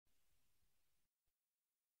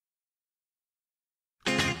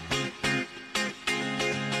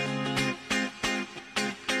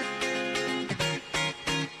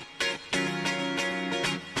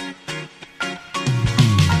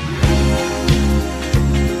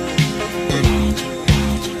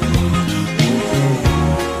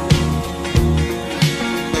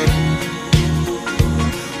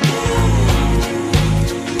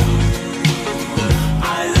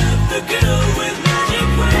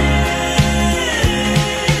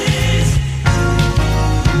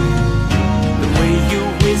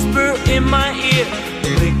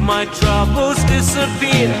my troubles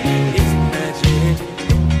disappear. It's magic.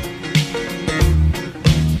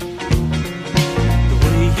 The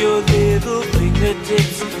way your little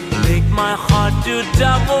fingertips make my heart do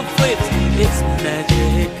double flips. It's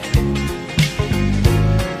magic.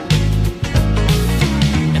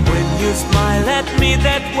 And when you smile at me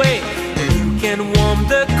that way, you can warm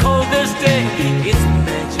the coldest day. It's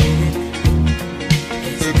magic.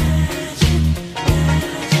 It's magic,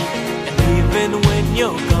 magic. And even when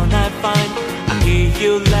you're gone, I find I hear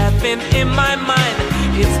you laughing in my mind.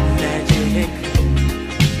 It's magic.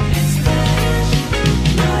 It's magic,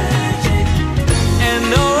 magic. And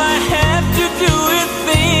all I have to do is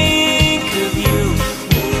think of you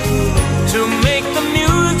to make the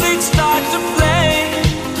music start to play.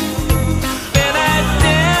 Then I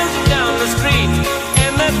dance down the street,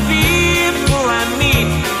 and the people I meet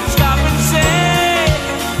stop and say,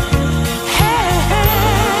 hey,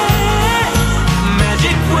 hey.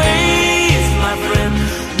 Magic ways, my friend.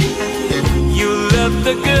 You love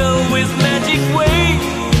the girl with magic ways,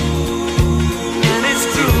 and it's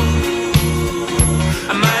true.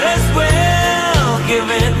 I might as well give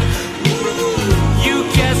in. You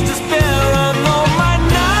cast a spell on all my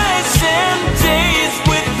nights and days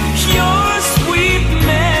with your sweet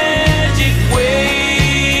magic ways.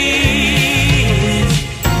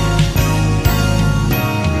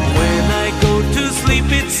 When I go to sleep,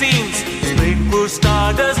 it seems sprinkle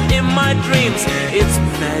stardust in my dreams. It's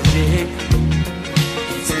magic.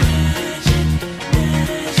 It's magic,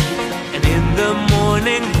 magic. And in the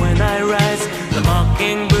morning when I rise, the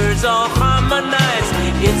mockingbirds all harmonize.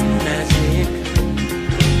 It's magic.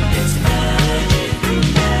 It's magic,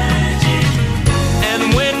 magic. And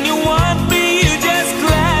when you want me, you just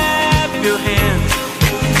clap your hands,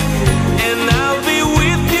 and I'll be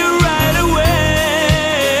with you right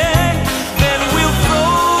away. Then we'll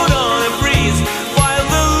float on a breeze while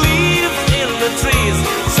the leaves in the trees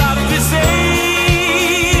softly say,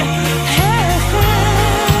 hey, hey.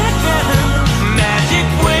 Magic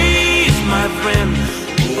ways, my friend.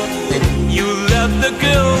 You love the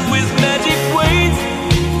girl with magic ways,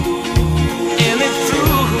 and it's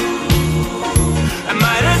true. I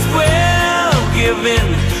might as well give in.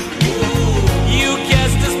 You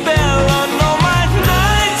cast a spell on all my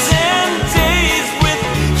nights and days with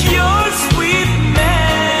your sweet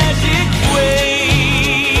magic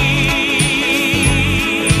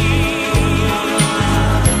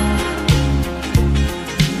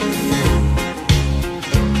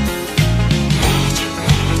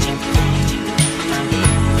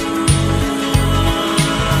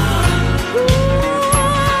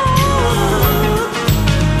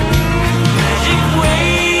Magic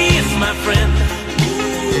ways, my friend.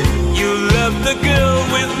 You love the girl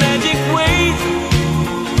with magic ways,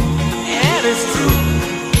 and it's true.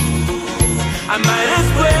 I might as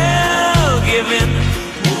well